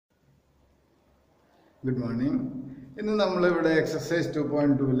Good morning. In the exercise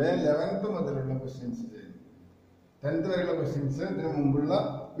 2.2, 11th questions. 10th questions,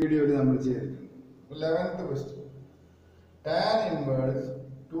 video 11th question. Tan inverse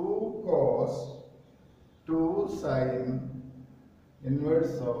 2 cos 2 sin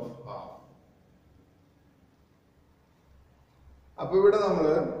inverse of half. അപ്പോൾ ഇവിടെ നമ്മൾ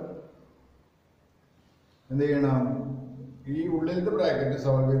എന്ത് ചെയ്യണം? ഈ ഉള്ളിലത്തെ ബ്രാക്കറ്റ്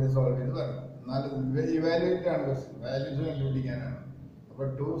സോൾവ് ചെയ്ത് വരണം. എന്നാലും ഇവാലുവേറ്റ് ആണ് ക്വസ്റ്റ്യൻ, വാല്യൂസ് കണ്ടുപിടിക്കാനാണ്. അപ്പോൾ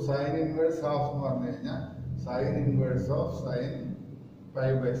 2 സൈൻ ഇൻവേഴ്സ് ഹാഫ് എന്ന് പറഞ്ഞു കഴിഞ്ഞാൽ സൈൻ ഇൻവേഴ്സ് ഓഫ് സൈൻ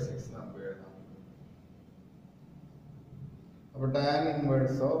 5/6 നമുക്ക് എഴുതാം. അപ്പോൾ tan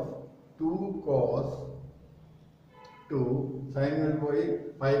inverse of 2 cos 2 sign പോയി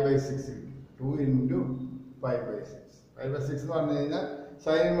 5/6 2 into 5/6 5/6 എന്ന് പറഞ്ഞു കഴിഞ്ഞാൽ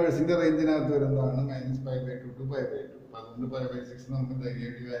സൈൻ ഇൻവേഴ്സിന്റെ റേഞ്ചിനകത്ത് വരുന്നതാണ് -5/2 to 5/2. അതുകൊണ്ട് 5/6 നമുക്ക്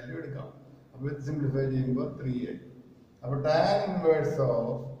ധൈര്യമായിട്ട് വാല്യൂ എടുക്കാം. അപ്പോൾ ഇത് സിംപ്ലിഫൈ ചെയ്യുമ്പോൾ 3 അപ്പോൾ ടാൻ ഇൻവേഴ്സ്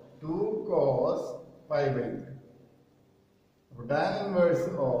ഓഫ് 2 കോസ് 5/3. അപ്പോൾ tan inverse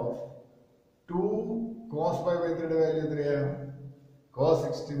of 2 cos 5/3 value എത്രയാണ്? കോസ്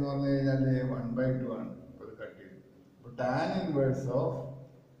 60 എന്ന് പറഞ്ഞു കഴിഞ്ഞാൽ 1/2 ആണ്. അപ്പോൾ ഇത് കട്ട് ചെയ്തു. അപ്പോൾ ടാൻ ഇൻവേഴ്സ് ഓഫ്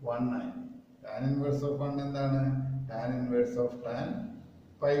 1 ആയി. ടാൻ ഇൻവേഴ്സ് ഓഫ് 1 എന്താണ്? Tan inverse of tan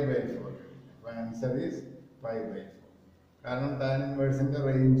 5/4. അപ്പോൾ ആൻസർ ഈസ് 5/4. കാരണം ടാൻ ഇൻവേഴ്സിന്റെ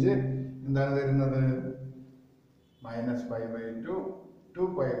റേഞ്ച് എന്താണ് വരുന്നത്? -5/2 to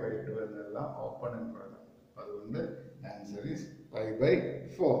 5/2 എന്നുള്ള ഓപ്പൺ ഇന്റർവൽ. അതുകൊണ്ട് ആൻസർ ഈസ്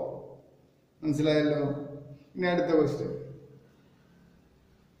 5/4. മനസ്സിലായല്ലോ? ഇനി അടുത്ത question.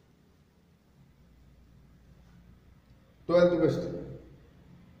 Twelfth question.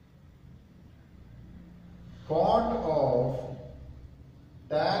 Cot of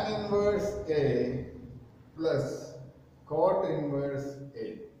tan inverse A plus cot inverse A.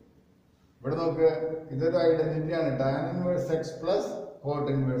 ഇവിടെ നോക്ക്, ഇതൊരു ഐഡന്റിറ്റി ആണ്. Tan inverse X plus cot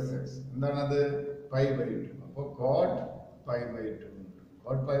inverse X എന്താണത്? 5/2. അപ്പോൾ കോട്ട് 5/2.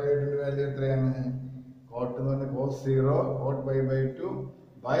 കോട്ട് 5/2 വാല്യൂ എത്രയാണ്? കോട്ട് എന്ന് പറഞ്ഞാൽ cos 0 coat 5/2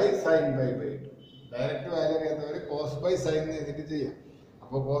 by sine 5/2. Direct value അറിയാത്തവർ കോസ് ബൈ സൈൻ എഴുതിയിട്ട് ചെയ്യാം.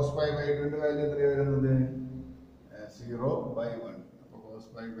 അപ്പോൾ കോസ് 5/2 വാല്യൂ എത്രയാണ് വരുന്നത്? 0/1. അപ്പോൾ cos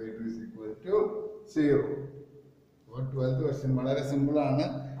 5/2 is equal to 0. 12th question വളരെ സിമ്പിൾ ആണ്.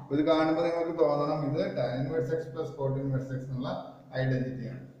 ഇത് കാണുമ്പോൾ നിങ്ങൾക്ക് തോന്നണം ഇത് tan inverse X plus cot inverse X എന്നുള്ള ഐഡന്റിറ്റി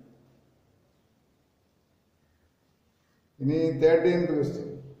ആണ്. ഇനി 13th question.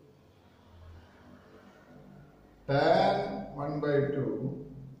 Tan 1/2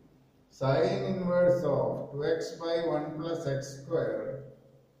 sin inverse of 2x/1 plus x square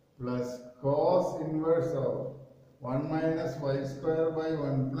plus cos inverse of 1 minus y square by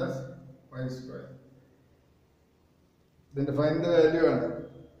 1 plus y square. ഇതിന്റെ ഫൈൻഡ് വാല്യൂ ആണ്.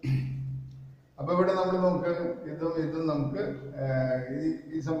 അപ്പൊ ഇവിടെ നമ്മൾ നോക്ക്, ഇതും നമുക്ക്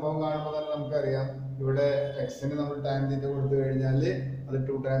ഈ സംഭവം കാണുമ്പോൾ തന്നെ നമുക്കറിയാം ഇവിടെ എക്സിന് നമ്മൾ ടാൻ തീറ്റ കൊടുത്തു കഴിഞ്ഞാൽ അത്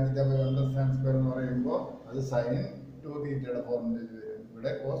 2 tan theta by 1 plus tan square എന്ന് പറയുമ്പോൾ അത് സൈൻ 2 തീറ്റയുടെ ഫോർമുലയിൽ വരും.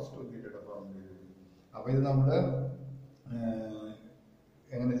 ഇവിടെ കോസ് 2 തീറ്റയുടെ ഫോർമുലയിൽ വരും. അപ്പൊ ഇത് നമ്മൾ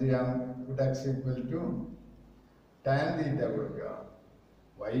എങ്ങനെ ചെയ്യാം? ഇവിടെ x equal to tan theta കൊടുക്കുക,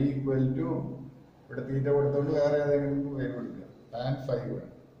 y ഈക്വൽ ടു ഇവിടെ തീറ്റ കൊടുത്തോണ്ട് വേറെ ഏതെങ്കിലും പേര് കൊടുക്കുക, ടാൻ 5 വേണം.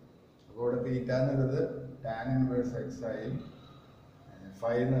 അപ്പോൾ ഇവിടെ തീറ്റ എന്നുള്ളത് ടാൻ ഇൻവേഴ്സ് എക്സ് ആയി,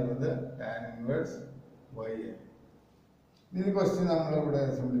 5 എന്നുള്ളത് ടാൻ ഇൻവേഴ്സ് വൈ ആയി. ഈ ക്വസ്റ്റ്യൻ നമ്മളിവിടെ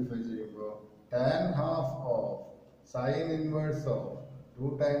സിംപ്ലിഫൈ ചെയ്യുമ്പോൾ tan half of sine inverse of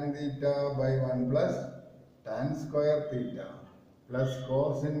 2 tan theta by 1 plus tan square theta plus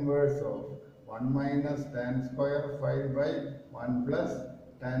cos inverse of 1 minus tan square 5 by 1 plus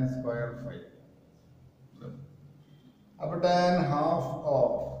tan square 5. അപ്പൊ tan half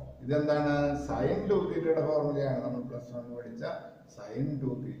of ഇതെന്താണ്? Sign 2 തീറ്റയുടെ ഫോർമുലയാണ്. നമ്മൾ +1 പഠിച്ച sign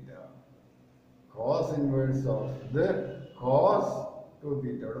 2 theta. Cos inverse of ഇത് cos 2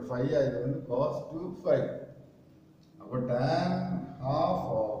 തീറ്റ. ഇവിടെ 5 ആയതുകൊണ്ട് cos 2 5. അപ്പൊ tan half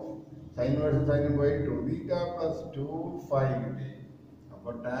of sine വേഴ്സും സൈനും പോയി 2 തീറ്റ പ്ലസ് 2 5 കിട്ടി. അപ്പൊ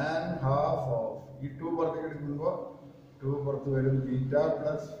ടാൻ ഹാഫ് ഓഫ് ഈ 2 പുറത്തേക്ക് എടുക്കുമ്പോൾ 2 പുറത്ത് വരും, തീറ്റ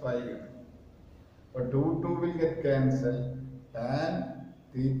പ്ലസ് 5 കിട്ടും. But 2 will get cancelled. Tan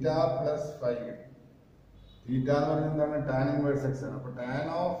theta plus 5 കിട്ടും. Theta എന്ന് പറയുന്നത് എന്താണ്? Tan inverse x ആണ്. അപ്പോൾ tan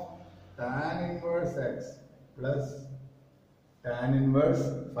of tan inverse x plus tan inverse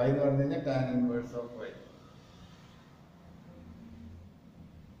 5 എന്ന് പറഞ്ഞു കഴിഞ്ഞാൽ tan inverse of 5.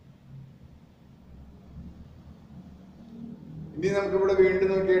 ഇനി നമുക്ക് ഇവിടെ വീണ്ടും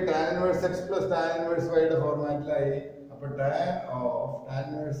നോക്കിയാൽ tan inverse x plus tan inverse y യുടെ ഫോർമാറ്റിലായി. അപ്പോൾ tan of tan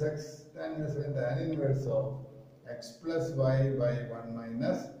inverse x tan inverse of x plus y by 1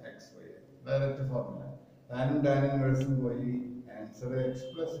 minus xy. Direct formula. ടാനും tan ഇൻവേഴ്സും പോയി. Answer X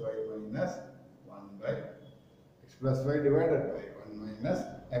plus Y minus 1 by X plus Y divided by 1 minus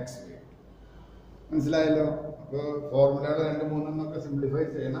X Y. മനസ്സിലായല്ലോ? അപ്പോൾ ഫോർമുലകൾ 2, 3 ഒക്കെ simplify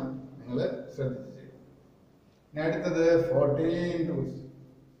ചെയ്യണം. നിങ്ങൾ ശ്രദ്ധിച്ച് ചെയ്യും. ഇനി അടുത്തത് 14th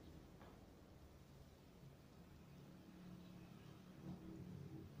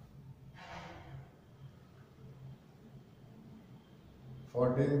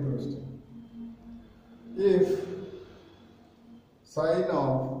question. If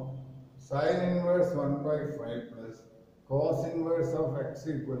sin inverse 1 by 5 plus cos inverse of x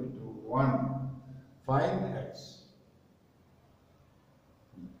equal to 1, find x.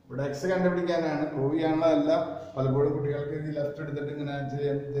 ഇവിടെ എക്സ് കണ്ടുപിടിക്കാനാണ്, പ്രൂവ് ചെയ്യാനുള്ളതല്ല. പലപ്പോഴും കുട്ടികൾക്ക് ഇത് ലെഫ്റ്റ് എടുത്തിട്ട് ഇങ്ങനെ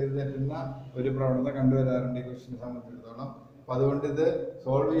ചെയ്ത് തരുന്ന ഒരു പ്രവണത കണ്ടുവരാറുണ്ട് ഈ ക്വസ്റ്റിനെ സംബന്ധിച്ചിടത്തോളം. അപ്പൊ അതുകൊണ്ട് ഇത്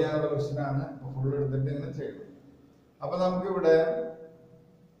സോൾവ് ചെയ്യാനുള്ള ക്വസ്റ്റ്യൻ ആണ്. ഫുൾ എടുത്തിട്ട് ഇങ്ങനെ ചെയ്യണം. അപ്പൊ നമുക്കിവിടെ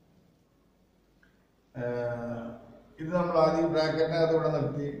ഇത് നമ്മൾ ആദ്യം ബ്രാക്കറ്റിനകത്ത് ഇവിടെ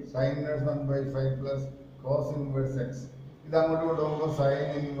നിർത്തി. Sine inverse 1 by 5 plus cos inverse X. ഇത് അങ്ങോട്ട് കൊണ്ടുപോകുമ്പോൾ സൈൻ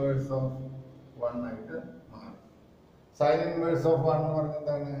ഇൻവേഴ്സ് ഓഫ് 1 ആയിട്ട് മാറും. സൈൻ ഇൻവേഴ്സ് ഓഫ് 1 എന്ന് പറഞ്ഞാൽ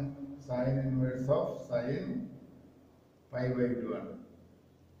എന്താണ്? Sine inverse of sine pi by 2 ആണ്.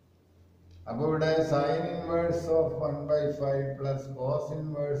 അപ്പൊ ഇവിടെ sine inverse of 1 by 5 plus cos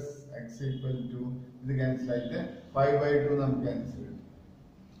inverse X equal to ഇത് ക്യാൻസൽ ആയിട്ട് 5 by 2 നമുക്ക് ക്യാൻസൽ കിട്ടും.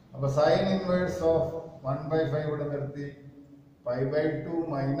 അപ്പൊ സൈൻ ഇൻവേഴ്സ് ഓഫ് 1 by 5 ഇവിടെ നിർത്തി. 5 by 2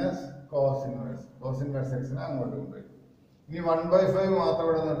 മൈനസ് കോസ് ഇൻവേഴ്സ് എക്സിനെ അങ്ങോട്ട് കൊണ്ടുപോയി. ഇനി 1 by 5 മാത്രം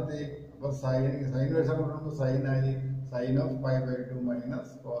ഇവിടെ നിർത്തി. അപ്പൊ സൈൻ ഇൻവേഴ്സ് അങ്ങോട്ട് സൈൻ ആയി. Sign of 5 by 2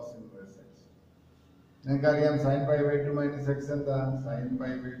 minus cos inverse X. നിങ്ങൾക്കറിയാം സൈൻ 5 by 2 മൈനസ് എക്സ് എന്താ? Sign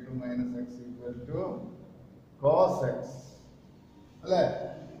 5 by 2 minus X equal to cos X അല്ലേ?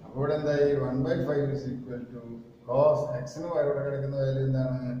 അപ്പൊ ഇവിടെ എന്തായി? 1 by 5 is equal to cos എക്സിന് ഇവിടെ കിടക്കുന്ന വാല്യൂ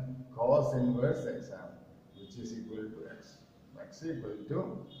എന്താണ്? കോസ് ഇൻവേഴ്സ് എക്സ് ആണ്, which is equal to x. x equal to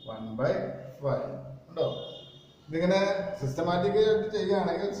 1 by 5. ഉണ്ടോ? ഇതിങ്ങനെ സിസ്റ്റമാറ്റിക് ആയിട്ട്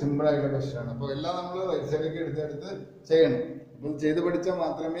ചെയ്യുകയാണെങ്കിൽ സിമ്പിൾ ആയിട്ടുള്ള ക്വസ്റ്റ്യൻ ആണ്. അപ്പോൾ എല്ലാം നമ്മൾ റൈറ്റ് സൈഡിലേക്ക് എടുത്തെടുത്ത് ചെയ്യണം. അപ്പോൾ ചെയ്ത് പഠിച്ചാൽ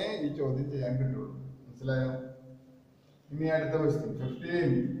മാത്രമേ ഈ ചോദ്യം ചെയ്യാൻ കിട്ടുള്ളൂ. മനസ്സിലായോ? ഇനി അടുത്ത question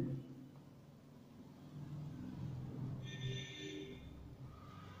 15.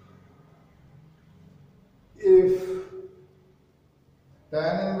 If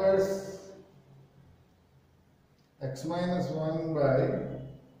tan inverse x minus 1 by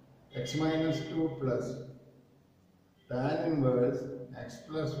x minus 2 plus tan inverse x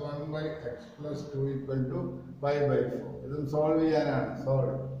plus 1 by x plus 2 equal to pi by 4. ഇതും സോൾവ് ചെയ്യാനാണ്.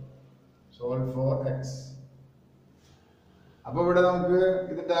 Solve four x. അപ്പൊ ഇവിടെ നമുക്ക്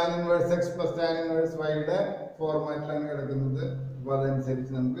ഇത് tan inverse x plus tan inverse y യുടെ ഫോർമാറ്റിലാണ് കിടക്കുന്നത്. അപ്പൊ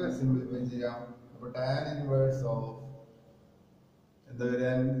അതനുസരിച്ച് നമുക്ക് സിംപ്ലിഫൈ ചെയ്യാം. അപ്പൊ tan inverse of എന്താ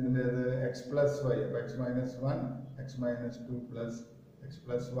വരാൻ? ഇതിന്റെ എക്സ് പ്ലസ് വൈ. അപ്പൊ X minus 1 X minus 2 plus X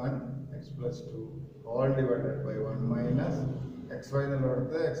plus 1 X plus 2 all divided by 1 minus X Y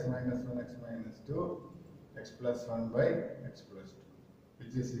എന്നുള്ളടത്ത് X minus 1 X minus 2 X plus 1 by X plus 2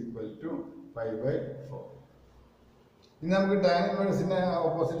 which is equal to 5 by 4. ഇനി നമുക്ക് tan ഇൻവേഴ്സിനെ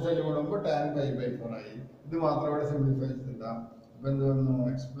opposite side കൂടുമ്പോൾ tan 5 by 4 ആയി. ഇത് മാത്രം ഇവിടെ simplify ചെയ്തിട്ടാ. അപ്പൊ എന്ത് വന്നു?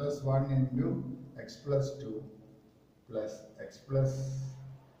 X plus 1 into X plus 2 plus X plus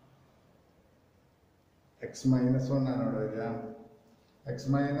X minus 1 ആണ് ഇവിടെ വരിക. X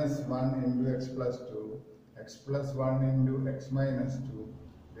minus 1 into X plus 2 X plus 1 into X minus 2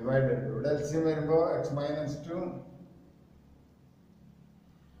 divided. ഇവിടെ എൽസിയം വരുമ്പോൾ എക്സ് മൈനസ് 2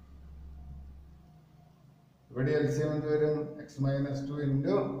 ഇവിടെ എൽസിയം എന്ത് വരും? X minus 2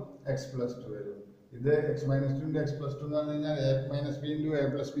 into X plus 2 വരും. ഇത് X minus 2 into X plus 2 എന്ന് പറഞ്ഞു കഴിഞ്ഞാൽ A minus B into A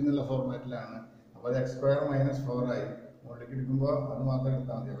plus B എന്നുള്ള ഫോർമാറ്റിലാണ്. അപ്പോൾ അത് എക്സ് സ്ക്വയർ മൈനസ് 4 ആയി. മുകളിലേക്ക് എടുക്കുമ്പോൾ അത് മാത്രം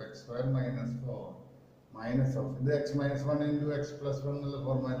എടുത്താൽ മതി. അപ്പോൾ X square minus 4 minus of ഇത് X minus 1 into X plus 1 എന്നുള്ള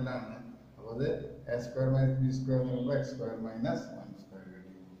ഫോർമാറ്റിലാണ്. അപ്പോൾ അത് A square minus B square എന്ന് പറയുമ്പോൾ എക്സ് സ്ക്വയർ മൈനസ് 1 സ്ക്വയർ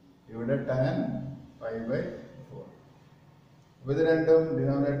കിട്ടി. ഇവിടെ ടാൻ 5 by 4. അപ്പോൾ ഇത് രണ്ടും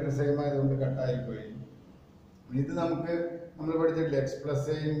ഡിനോമിനേറ്റർ സെയിം ആയതുകൊണ്ട് കട്ടായിപ്പോയി. ഇത് നമുക്ക് നമ്മൾ പഠിച്ചിട്ടില്ല X plus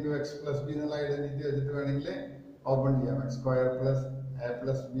A into X plus B എന്നുള്ള ഐഡന്റിറ്റി വെച്ചിട്ട് വേണമെങ്കിൽ ഓപ്പൺ ചെയ്യാം. X square plus A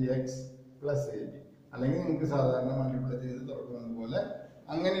plus B X plus A B. അല്ലെങ്കിൽ നിങ്ങൾക്ക് സാധാരണ മൾട്ടിപ്ലൈ ചെയ്ത് തുറക്കുന്നത് പോലെ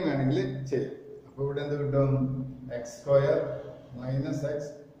അങ്ങനെ വേണമെങ്കിൽ ചെയ്യാം. അപ്പോൾ ഇവിടെ എന്ത് കിട്ടും? X square minus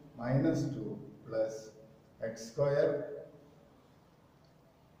X minus 2 plus X square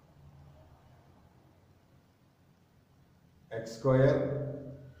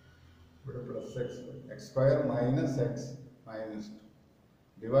ഇവിടെ plus X square minus X minus 2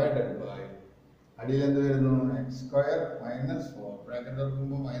 divided by അടിയിൽ എന്ത് വരുന്നു? എക്സ് സ്ക്വയർ മൈനസ് 4 ബ്രാക്കറ്റ്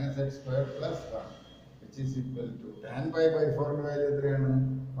തുറക്കുമ്പോൾ minus X square plus 1 which is equal to tan pi by 4 ന്റെ value എത്രയാണ്?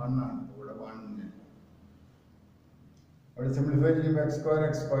 1 ആണ്. ഇവിടെ 1 simplify ചെയ്യുമ്പോൾ x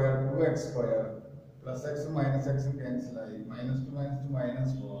square 2x square plus x minus x cancel ആയി minus 2 minus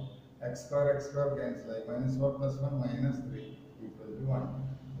 4 x square cancel ആയി minus 4 plus 1 minus 3 equal to 1.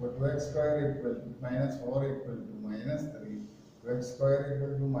 അപ്പോൾ 2x square equal to minus 4 equal to minus 3. 2x square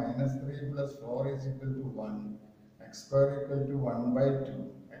equal to minus 3 plus 4 is equal to 1. X square equal to 1 by 2.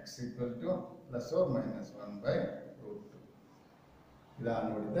 X equal to plus or minus 1 by root 2. ഇതാണ്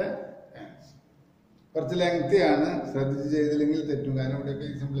ഇവിടുത്തെ answer. കുറച്ച് lengthy ആണ്, ശ്രദ്ധിച്ച് ചെയ്തില്ലെങ്കിൽ തെറ്റും. കാരണം ഇവിടെയൊക്കെ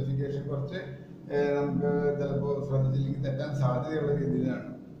ഈ സിംപ്ലിഫിക്കേഷൻ കുറച്ച് നമുക്ക് ചിലപ്പോൾ ശ്രദ്ധിച്ചില്ലെങ്കിൽ തെറ്റാൻ സാധ്യതയുള്ള രീതിയിലാണ്.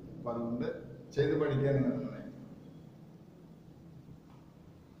 അപ്പൊ അതുകൊണ്ട് ചെയ്ത് പഠിക്കാൻ നന്നായി.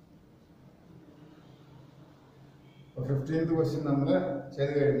 അപ്പൊ 15th ക്വസ്റ്റ്യൻ നമ്മൾ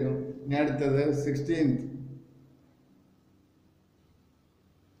ചെയ്ത് കഴിഞ്ഞു. ഇനി അടുത്തത് 16th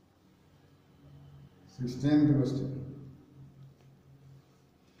question.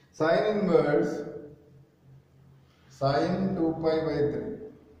 Sin inverse sin 2 pi by 3.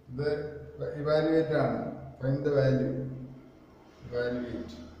 ഇത് evaluate ആണ്. Find the value.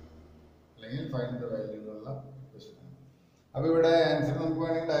 Evaluate അല്ലെങ്കിൽ find the value എന്നുള്ള ക്വസ്റ്റ്യൻ. അപ്പോൾ ഇവിടെ ആൻസർ നമുക്ക്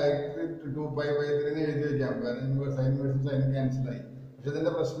വേണമെങ്കിൽ ഡയറക്റ്റ് 2 pi by 3 എന്ന് എഴുതി വെക്കാം. കാരണം സൈൻ വേഴ്സും സൈൻ ക്യാൻസൽ ആയി. പക്ഷെ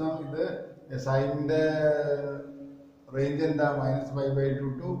ഇതിന്റെ പ്രശ്നം ഇത് സൈനിന്റെ റേഞ്ച് എന്താ? -π/2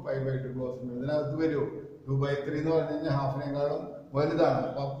 to π/2 ക്ലോസ്. ഇതിനകത്ത് വരൂ 2/3 എന്ന് പറഞ്ഞു കഴിഞ്ഞാൽ ഹാഫിനേക്കാളും വലുതാണ്.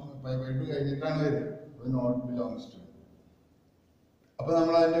 അപ്പൊ π/2 കഴിഞ്ഞിട്ടാണ് വരിക. അത് നോട്ട് ബിലോങ്സ് ടു. അപ്പൊ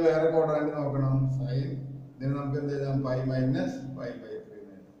നമ്മൾ അതിന്റെ വേറെ ക്വാഡ്രാന്റ് നോക്കണം. സൈൻ ഇതിന് നമുക്ക് എന്ത് ചെയ്താൽ π മൈനസ് π/3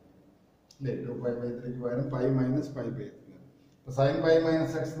 അല്ലേ? 2π/3ക്ക് പകരം π മൈനസ് π/3. അപ്പൊ സൈൻ π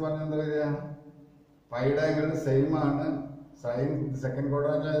മൈനസ് x എന്ന് പറഞ്ഞാൽ എന്താ വരിക? പൈയുടെ ആംഗിൾ സെയിം ആണ്. സൈൻ സെക്കൻഡ്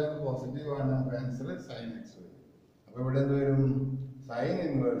ക്വാഡ്രാന്റ് ആയതുകൊണ്ട് പോസിറ്റീവ് ആണ്. അപ്പൊ ആൻസർ സൈൻ x വരും. അപ്പൊ ഇവിടെ എന്ത് വരും? Sine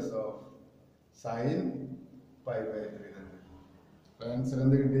inverse of sine π/3. Answer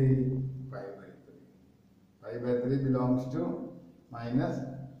എന്ത് കിട്ടി? π/3. π/3 ബിലോങ്സ് ടു മൈനസ്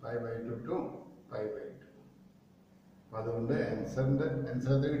π/2 ടു π/2. അപ്പൊ അതുകൊണ്ട് ആൻസർ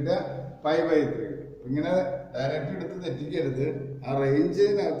എന്ത് കിട്ടുക? π/3 കിട്ടും. ഇങ്ങനെ ഡയറക്റ്റ് എടുത്ത് തെറ്റിക്കരുത്. ആ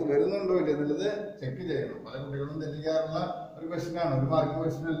റേഞ്ചിനകത്ത് വരുന്നുണ്ടോ ഇല്ല എന്നുള്ളത് ചെക്ക് ചെയ്യണം. പല കുട്ടികളും തെറ്റിക്കാറുള്ള ഒരു ക്വസ്റ്റ്യൻ ആണ്. ഒരു മാർക്ക്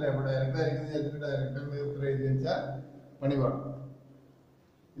ക്വസ്റ്റ്യൻ അല്ലേ? അപ്പൊ ഡയറക്റ്റ് ആയിരിക്കും ഡയറക്റ്റ് ഉത്തരം എഴുതി വെച്ചാൽ പണി പാടും.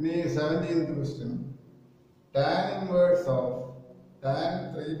 ഇനി 17th question. tan inverse of tan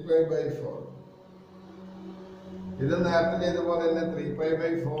 3π/4. ഇത് നേരത്തെ ചെയ്ത പോലെ തന്നെ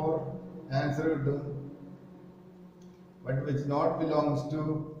 3π/4 ആൻസർ കിട്ടും. But which not belongs to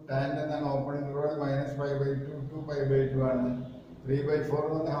tan എന്നാണ് ഓപ്പൺ ഇന്റർവൽ -π/2 to π/2 ആണ്. 3/4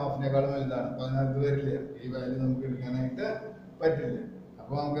 എന്ന് പറഞ്ഞാൽ ഹാഫിനേക്കാളും വലുതാണ്. അപ്പൊ അതിനകത്ത് വരില്ല. ഈ വാല്യൂ നമുക്ക് എടുക്കാനായിട്ട് പറ്റില്ല.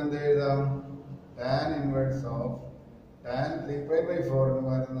 അപ്പൊ നമുക്ക് എന്ത് എഴുതാം? tan ഇൻവേഴ്സ് ഓഫ് tan 3π/4 എന്ന്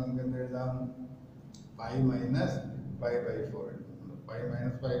പറയുന്നത് നമുക്ക് എന്ത് എഴുതാം? π മൈനസ് π/4 എഴുതുന്നു. π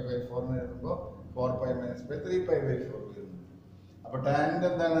മൈനസ് π/4 എന്ന് എഴുതുമ്പോൾ 4π മൈനസ് 3π/4 വരുന്നു. അപ്പൊ ടാനിന്റെ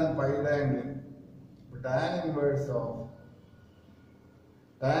എന്താണ്? പൈയുടെ angle. tan inverse of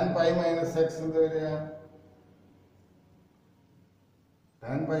tan π minus x എന്ത് വരിക?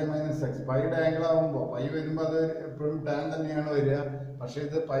 tan π minus x. പൈയുടെ ആംഗിൾ ആവുമ്പോൾ പൈ വരുമ്പോൾ അത് എപ്പോഴും tan തന്നെയാണ് വരിക. പക്ഷെ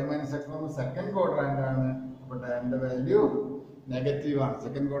ഇത് π മൈനസ് x എന്ന് സെക്കൻഡ് ക്വാഡ്രാന്റ് ആണ്. അപ്പൊ ടാനിന്റെ വാല്യൂ നെഗറ്റീവ് ആണ്.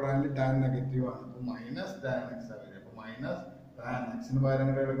 സെക്കൻഡ് ക്വാഡ്രാന്റിൽ ടാൻ നെഗറ്റീവ് ആണ്. അപ്പൊ മൈനസ് tan x ആണ്. അപ്പൊ മൈനസ് tan x ന് പകരം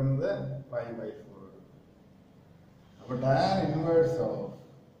എടുക്കുന്നത് π/4. അപ്പൊ tan ഇൻവേഴ്സ് ഓഫ്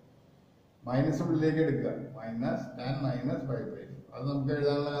മൈനസ് ഉള്ളിലേക്ക് എടുക്കുക. Minus tan minus π/4. അത് നമുക്ക്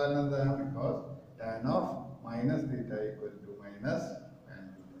എഴുതാനുള്ള കാരണം എന്താണ്? Because tan of minus theta equal to minus tan.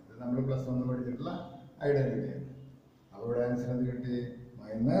 ഇത് നമ്മൾ +1 പഠിച്ചിട്ടുള്ള ഐഡന്റിറ്റി ആണ്. അപ്പോൾ ഇവിടെ ആൻസർ എന്ത് കിട്ടി?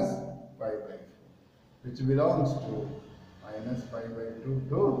 Minus π/4 which belongs to minus π/2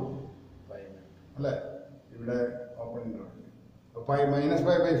 to π/2 അല്ലേ? ഇവിടെ ഓപ്പൺ ഇന്റർവൽ. അപ്പോൾ മൈനസ്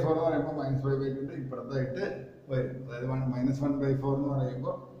π/4 എന്ന് പറയുമ്പോൾ മൈനസ് π/2 ഇപ്പുറത്തായിട്ട് വരും. അതായത് -1/4 എന്ന്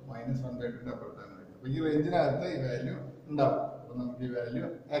പറയുമ്പോൾ -1/2 അപ്പുറത്താണ് വരും. അപ്പൊ ഈ റേഞ്ചിനകത്ത് ഈ വാല്യൂ ഉണ്ടാവും. അപ്പൊ നമുക്ക് ഈ വാല്യൂ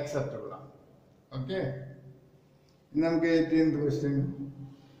അക്സെപ്റ്റബിൾ ആണ്. ഓക്കെ. ഇനി നമുക്ക് 18th question.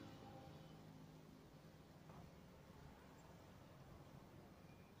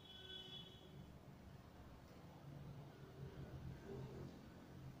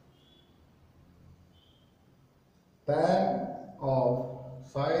 tan of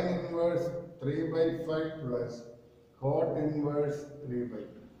sin inverse 3/5 plus cot inverse 3/2.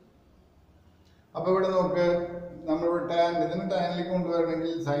 അപ്പൊ ഇവിടെ നോക്ക്, നമ്മളിവിടെ ടാൻ ഇതിന് ടാനിലേക്ക്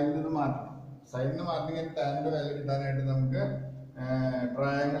കൊണ്ടുവരണമെങ്കിൽ സൈനിൽ ഇത് മാറ്റണം. സൈനിന് മാറ്റണമെങ്കിൽ ടാനിന്റെ വാല്യൂ കിട്ടാനായിട്ട് നമുക്ക്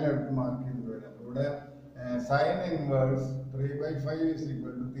ട്രയാങ്കിൾ എടുത്ത് മാർക്ക് ചെയ്ത് വരാം. അപ്പൊ ഇവിടെ sine inverse 3/5 is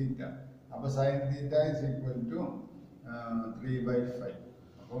equal to theta. അപ്പൊ sine theta is equal to 3/5.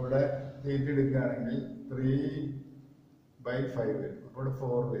 അപ്പൊ ഇവിടെ തീറ്റ എടുക്കുകയാണെങ്കിൽ 3/5 വരും. അപ്പോൾ ഇവിടെ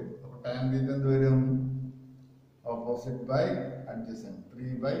 4 വരും. അപ്പൊ ടാൻ തീറ്റ എന്ത് വരും? Opposite by adjacent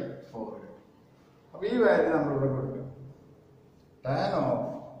 3/4. അപ്പോൾ ഈ വാല്യൂ നമ്മളിവിടെ കൊടുക്കും. ടാൻ ഓഫ്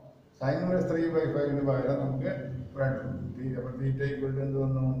സൈൻ ഇൻവേഴ്സ് 3/5 പകരം നമുക്ക് അപ്പോൾ തീറ്റ ഈക്വൽ ടു എന്ത്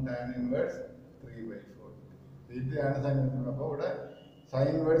വന്നു? Tan inverse 3/4. തീറ്റയാണ് സൈൻ ഇൻവേഴ്സ്. അപ്പോൾ ഇവിടെ സൈൻ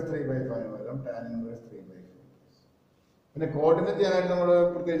ഇൻവേഴ്സ് 3/5 പകരം ടാൻ ഇൻവേഴ്സ് 3/4. പിന്നെ കോർഡിനേറ്റ് ചെയ്യാനായിട്ട് നമ്മൾ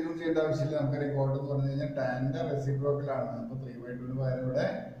പ്രത്യേകിച്ചും ചെയ്യേണ്ട ആവശ്യമില്ല. നമുക്കറിയാം കോർഡ് എന്ന് പറഞ്ഞു കഴിഞ്ഞാൽ ടാൻ്റെ റെസിപ്രോക്കലാണ്. അപ്പോൾ 3/2 പകരം ഇവിടെ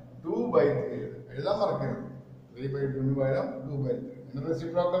 2/3 എഴുതാൻ മറക്കരുത്. 3/2 പകരം 2/3 പിന്നെ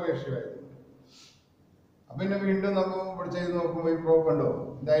റെസിപ്രോക്കൽ റേഷ്യോ ആയിരുന്നു. അപ്പൊ പിന്നെ വീണ്ടും നമ്മൾ ഇവിടെ ചെയ്ത് നോക്കുമ്പോൾ ഈ പ്രോബ് കണ്ടോ,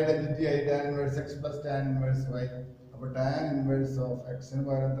 ഇത് ഐഡന്റിറ്റി ആയി tan inverse X plus tan inverse Y. അപ്പൊ ടാൻ ഇൻവേഴ്സ് ഓഫ് എക്സിന്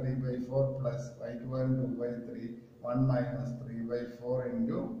പകരം 3/4 പ്ലസ് വൈക്ക് പകരം 2/3 1 മൈനസ് 3/4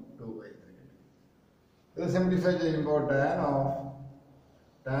 ഇൻറ്റു 2/3. ഇത് സിംപ്ലിഫൈ ചെയ്യുമ്പോൾ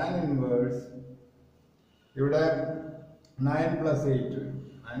ടാൻ ഇൻവേഴ്സ് ഇവിടെ 9 + 8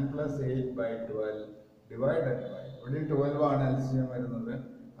 9 + 8/12 ഡിവൈഡഡ് ബൈ ഇവിടെ 12 ആണ് എൽസിയം വരുന്നത്.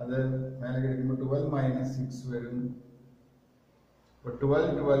 അത് മേലെ കഴിക്കുമ്പോൾ 12 - 6 വരും. അപ്പോൾ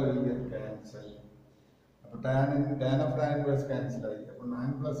 12 will get cancel. അപ്പോൾ tan of tan inverse cancel ആയി. അപ്പോൾ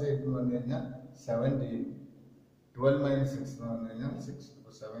 9 + 8 എന്ന് പറഞ്ഞു കഴിഞ്ഞാൽ 17. 12 - 6 എന്ന് പറഞ്ഞു കഴിഞ്ഞാൽ 6.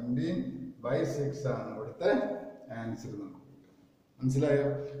 അപ്പോൾ 17/6 ആണ് ഇവിടുത്തെ ആൻസർ. നമുക്ക് മനസ്സിലായോ?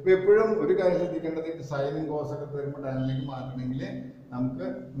 അപ്പോൾ എപ്പോഴും ഒരു കാര്യം ശ്രദ്ധിക്കേണ്ടത്, സൈനും കോസൊക്കെ വരുമ്പോൾ ടാനിലേക്ക് മാറ്റണമെങ്കിൽ നമുക്ക്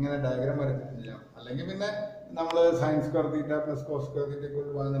ഇങ്ങനെ ഡയഗ്രാം വരച്ചിട്ട് ചെയ്യാം. അല്ലെങ്കിൽ പിന്നെ നമ്മൾ sine square theta plus cos square theta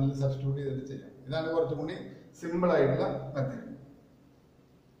substitute ചെയ്തിട്ട് ചെയ്യാം. ഇതാണ് കുറച്ചും കൂടി സിമ്പിൾ ആയിട്ടുള്ള മെത്തേഡ്.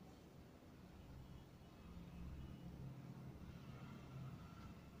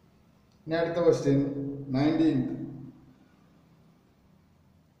 ഇനി അടുത്ത question 19th.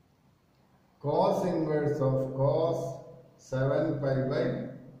 Cos inverse of cos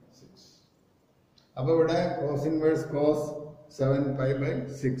 7π/6. അപ്പൊ ഇവിടെ കോസ് ഇൻവേഴ്സ് കോസ്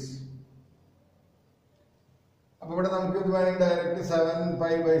 7π/6. അപ്പൊ ഇവിടെ നമുക്ക് ഇത് വേണമെങ്കിൽ ഡയറക്റ്റ്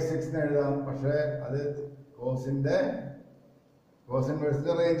 7π/6 എഴുതാം. പക്ഷെ അത് കോസ്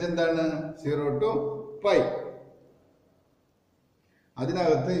ഇൻവേഴ്സിന്റെ റേഞ്ച് എന്താണ്? 0 to π.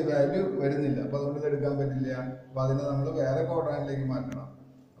 അതിനകത്ത് ഈ വാല്യൂ വരുന്നില്ല. അപ്പൊ അതുകൊണ്ട് ഇത് എടുക്കാൻ പറ്റില്ല. അപ്പൊ അതിനെ നമ്മൾ വേറെ ക്വാഡ്രാന്റിലേക്ക് മാറ്റണം.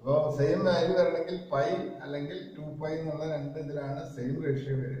 അപ്പോൾ സെയിം വാല്യൂ വരണമെങ്കിൽ പൈ അല്ലെങ്കിൽ 2π എന്നുള്ള രണ്ട് ഇതിലാണ് സെയിം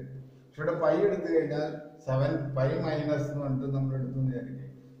റേഷ്യോ വരും. പക്ഷെ ഇവിടെ പൈ എടുത്തു കഴിഞ്ഞാൽ 7π മൈനസ് എന്ന് പറഞ്ഞിട്ട് നമ്മൾ എടുത്തു വിചാരിക്കും.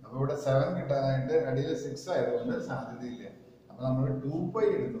 അപ്പൊ ഇവിടെ 7 കിട്ടാനായിട്ട് അടിയിൽ 6 ആയതുകൊണ്ട് സാധ്യതയില്ല. അപ്പൊ നമ്മൾ 2π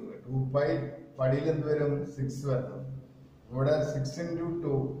എടുക്കുന്നത്. 2π പടിയിൽ എന്ത് വരും? 6 വരണം. ഇവിടെ 6 ×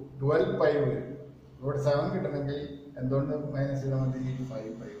 2 12π വരും. ഇവിടെ 7 കിട്ടണമെങ്കിൽ എന്തുകൊണ്ട് മൈനസ് ചെയ്താൽ മതി?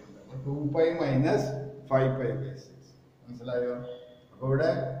 5π ഉണ്ട്. അപ്പൊ 2π - 5π/6. മനസ്സിലായോ? അപ്പൊ ഇവിടെ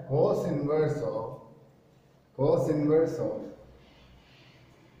കോസ് ഇൻവേഴ്സ് ഓഫ് cos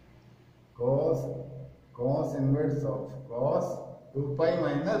 2π -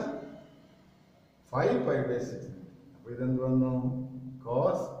 5π/6. അപ്പൊ ഇതെന്ത് വന്നു?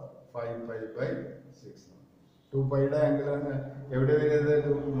 cos 5π/6. 2πയുടെ ആംഗിളാണ് എവിടെ വരുന്നത്?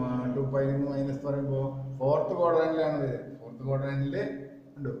 2π മൈനസ് പറയുമ്പോൾ ഫോർത്ത് ക്വാഡ്രാന്റിലാണ് വരുന്നത്. ഫോർത്ത് ക്വാഡ്രാന്റില്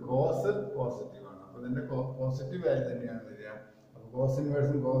കോസ് പോസിറ്റീവ് ആണ്. അപ്പൊ ഇതിന്റെ പോസിറ്റീവ് വാല്യൂ തന്നെയാണ് വരിക. അപ്പൊ cos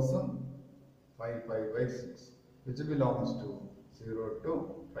ഇൻവേഴ്സും കോസും 5π/6 which belongs to 0 to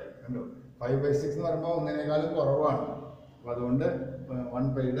π. കണ്ടോ? 5/6 എന്ന് പറയുമ്പോൾ ഒന്നിനേക്കാളും കുറവാണ്. അപ്പൊ അതുകൊണ്ട്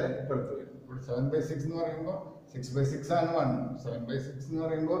 1πയുടെ ഇപ്പുറത്ത് വരും. ഇപ്പോൾ 7/6 എന്ന് പറയുമ്പോൾ 6/6 ആണ് 1. 7/6 എന്ന്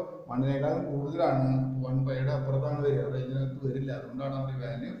പറയുമ്പോൾ 1നേക്കാളും കൂടുതലാണ്. 1πയുടെ അപ്പുറത്താണ് വരിക. റേഞ്ചിനകത്ത് വരില്ല. അതുകൊണ്ടാണ് നമ്മൾ ഈ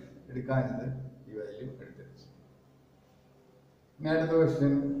വാല്യൂ എടുക്കാഞ്ഞത്. ഈ വാല്യൂ എടുത്തിട്ട് ഇനി അടുത്ത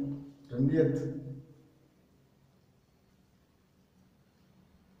question 20th.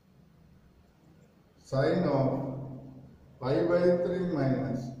 Sin of π/3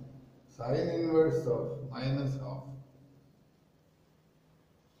 minus sin inverse of minus of.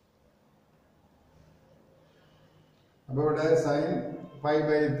 അപ്പോൾ ഇവിടെ സൈൻ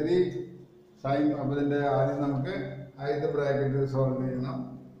π/3 സൈൻ. അപ്പോൾ ഇതിന്റെ ആദ്യം നമുക്ക് ആദ്യത്തെ ബ്രാക്കറ്റ് സോൾവ് ചെയ്യണം.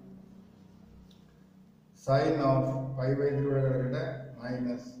 സൈൻ ഓഫ് π/3 ഇവിടെ കിടക്കട്ടെ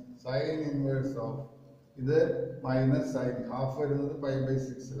മൈനസ് സൈൻ ഇൻവേഴ്സ് ഓഫ് ഇത് മൈനസ് സൈൻ ഹാഫ് വരുന്നത്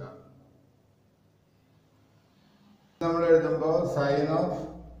π/6ലാണ്. നമ്മൾ എഴുതുമ്പോൾ sign of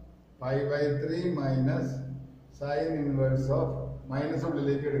π/3 minus sine inverse of minus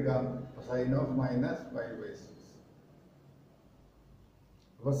ഉള്ളിലേക്ക് എടുക്കാം. Sign of minus π/6.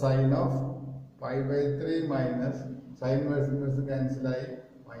 അപ്പോൾ sign of π/3 minus sine inverse ക്യാൻസലായി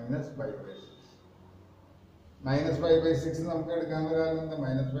minus π/6. Minus π/6 നമുക്ക് എടുക്കാൻ കാരണം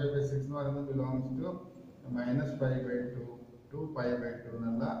മൈനസ് π/6 എന്ന് പറയുന്നത് ബിലോങ്സ് ടു മൈനസ് π/2 ടു π/2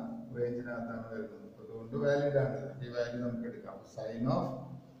 എന്നുള്ള റേഞ്ചിനകത്താണ് വരുന്നത്. അതുകൊണ്ട് വാലിഡ് ആണ്. ഈ വാല്യൂ നമുക്ക് എടുക്കാം. സൈൻ ഓഫ്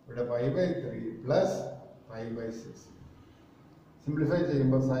ഇവിടെ π/3 പ്ലസ് π/6. സിംപ്ലിഫൈ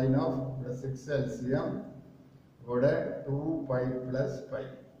ചെയ്യുമ്പോൾ സൈൻ ഓഫ് ഇവിടെ 6 LCM ഇവിടെ 2 pi plus pi.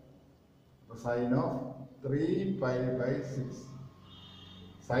 Sine of 3 pi by 6.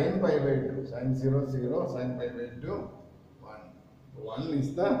 Sin pi by 2. Sin 0, 0. Sin pi by 2, 1. 1 is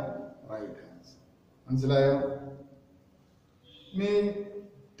the right answer. മനസ്സിലായോ? ഇനി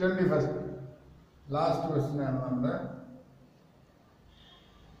 21st ലാസ്റ്റ് ക്വസ്റ്റ്യൻ ആണ് നമ്മുടെ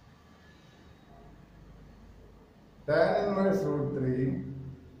tan inverse root 3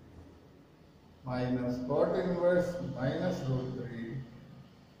 minus cot inverse minus root 3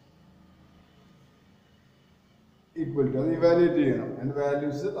 equal to. അത് evaluate ചെയ്യണം. അതിന്റെ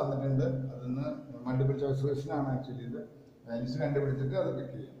values തന്നിട്ടുണ്ട്. അതൊന്ന് multiple choice question ആണ് ആക്ച്വലി. ഇത് വാല്യൂസ് കണ്ടുപിടിച്ചിട്ട് അത്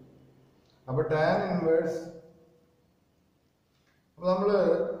പിക്ക് ചെയ്യാം. അപ്പൊ ടാൻ ഇൻവേഴ്സ്, അപ്പൊ നമ്മള്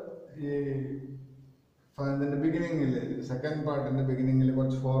ഈ ഇതിന്റെ ബിഗിനിങ്ങിൽ സെക്കൻഡ് പാർട്ടിന്റെ ബിഗിനിങ്ങിൽ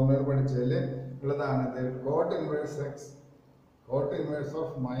കുറച്ച് ഫോർമുല പഠിച്ചാൽ ഉള്ളതാണ് ഇത്. Cot inverse X, cot inverse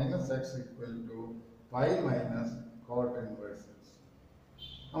of minus X equal to pi minus cot inverse X.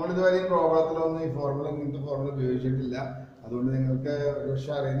 നമ്മളിതുവരെ ഈ പ്രോബ്ലത്തിലൊന്നും ഈ ഫോർമുല, ഇങ്ങനത്തെ ഫോർമുല ഉപയോഗിച്ചിട്ടില്ല. അതുകൊണ്ട് നിങ്ങൾക്ക് ഒരു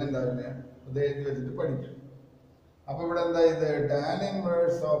പക്ഷെ അറിയുന്നുണ്ടാവില്ല. അത് എഴുതി വെച്ചിട്ട് പഠിക്കും. അപ്പൊ ഇവിടെ എന്താ ഇത്? Tan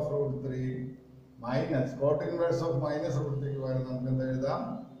inverse of root 3 minus cot inverse of minus root 3 പകരം നമുക്ക് എന്താ എഴുതാം?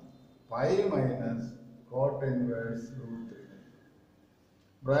 Pi minus cot inverse root 3.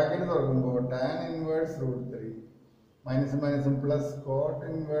 Bracket തുറക്കുമ്പോൾ tan inverse root 3 minus മൈനസും plus cot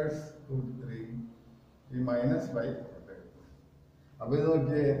inverse root 3 ഈ മൈനസ് പൈ. അപ്പൊ ഇത്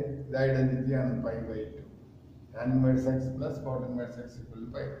നോക്കിയേ, ഇത് ഐഡന്റിറ്റി ആണ്. Pi by 2. Tan inverse X plus cot inverse X equal to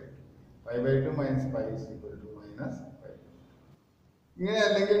pi by 2. Pi by 2 minus pi is equal to minus pi. ഇങ്ങനെ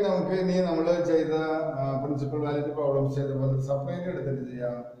അല്ലെങ്കിൽ നമുക്ക് ഇനി നമ്മൾ ചെയ്ത പ്രിൻസിപ്പൽ വാല്യൂ പ്രോബ്ലംസ് ചെയ്ത പോലെ സെപ്പറേറ്റ് എടുത്തിട്ട്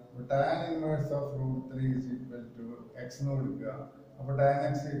ചെയ്യാം. Tan inverse of root 3 is equal to X എന്ന് കൊടുക്കുക. അപ്പൊ tan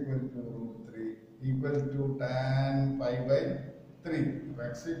X equal to root 3 equal to tan pi by 3. അപ്പൊ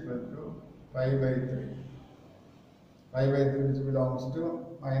X equal to pi by 3. Pi by 3 which belongs to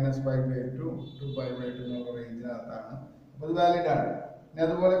minus pi by 2 to pi by 2 എന്നുള്ള റേഞ്ചിനകത്താണ്. അപ്പോൾ ഇത് valid ആണ്. ഇനി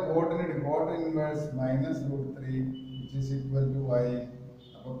അതുപോലെ കോട്ടിന് cot inverse minus root 3 which is equal to y.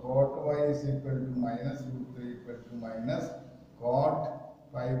 അപ്പോൾ coat y is equal to minus root 3 equal to minus coat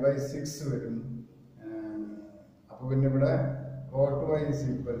pi by 6 വരും. അപ്പോൾ പിന്നെ ഇവിടെ coat y is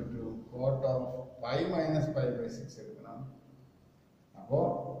equal to coat of pi minus pi by 6 എടുക്കണം. അപ്പോൾ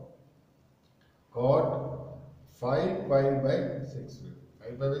coat 5 pi by 6 വരും.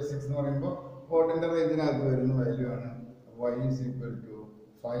 5 pi by 6 എന്ന് പറയുമ്പോൾ കോട്ടിന്റെ റേഞ്ചിനകത്ത് വരുന്ന വാല്യൂ ആണ്. y is equal to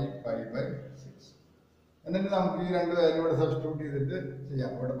 5 pi by 6. എന്നിട്ട് നമുക്ക് ഈ രണ്ട് വാല്യൂ ഇവിടെ സബ്സ്റ്റിറ്റ്യൂട്ട് ചെയ്തിട്ട്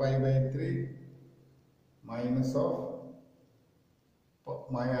ചെയ്യാം. ഇവിടെ pi by 3 minus of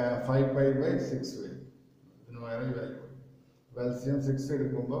 5 pi by 6 വരും. ഇതിന് വേറെ വാല്യൂ വെൽസിയം 6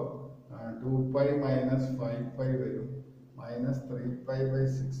 എടുക്കുമ്പോൾ 2 pi മൈനസ് 5 pi വരും. മൈനസ് 3 pi by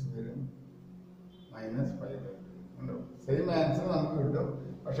 6 വരും. Minus 5 by 2. സെയിം ആൻസർ നമുക്ക് കിട്ടും.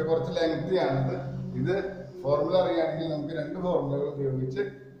 പക്ഷെ കുറച്ച് ലെങ്തി ആണിത്. ഇത് ഫോർമുല അറിയുകയാണെങ്കിൽ നമുക്ക് രണ്ട് ഫോർമുലകൾ ഉപയോഗിച്ച്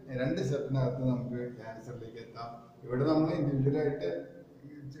രണ്ട് സ്റ്റെപ്പിനകത്ത് നമുക്ക് ആൻസറിലേക്ക് എത്താം. ഇവിടെ നമ്മൾ ഇൻഡിവിജ്വലായിട്ട്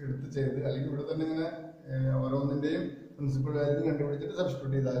എടുത്ത് ചെയ്ത് അല്ലെങ്കിൽ ഇവിടെ തന്നെ ഇങ്ങനെ ഓരോന്നിന്റെയും പ്രിൻസിപ്പൽ വാല്യൂ കണ്ടുപിടിച്ചിട്ട്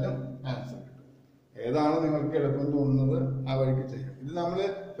സബ്സ്റ്റിറ്റ്യൂട്ട് ചെയ്താലും ആൻസർ കിട്ടും. ഏതാണ് നിങ്ങൾക്ക് എളുപ്പം തോന്നുന്നത് ആ വഴിക്ക് ചെയ്യാം. ഇത് നമ്മൾ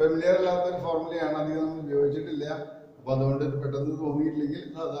ഫെമിലിയർ അല്ലാത്തൊരു ഫോർമുലയാണ്, അധികം നമ്മൾ ഉപയോഗിച്ചിട്ടില്ല. അപ്പൊ അതുകൊണ്ട് പെട്ടെന്ന് തോന്നിയിട്ടില്ലെങ്കിൽ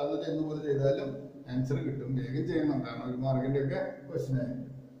സാധാരണ ചെയ്യുന്ന പോലെ ചെയ്താലും ആൻസർ കിട്ടും. വേഗം ചെയ്യണം, കാരണം ഒരു മാർക്കിന്റെ ഒക്കെ ക്വസ്റ്റ്യൻ ആയിരിക്കും.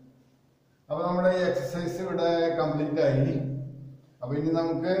 അപ്പൊ നമ്മുടെ ഈ എക്സസൈസ് ഇവിടെ കംപ്ലീറ്റ് ആയി. അപ്പൊ ഇനി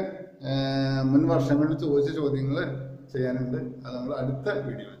നമുക്ക് മുൻ വർഷങ്ങളിൽ ചോദിച്ച ചോദ്യങ്ങൾ ചെയ്യാനുണ്ട്. അത് നമ്മൾ അടുത്ത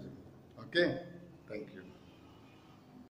വീഡിയോയിൽ ചെയ്യും. ഓക്കെ.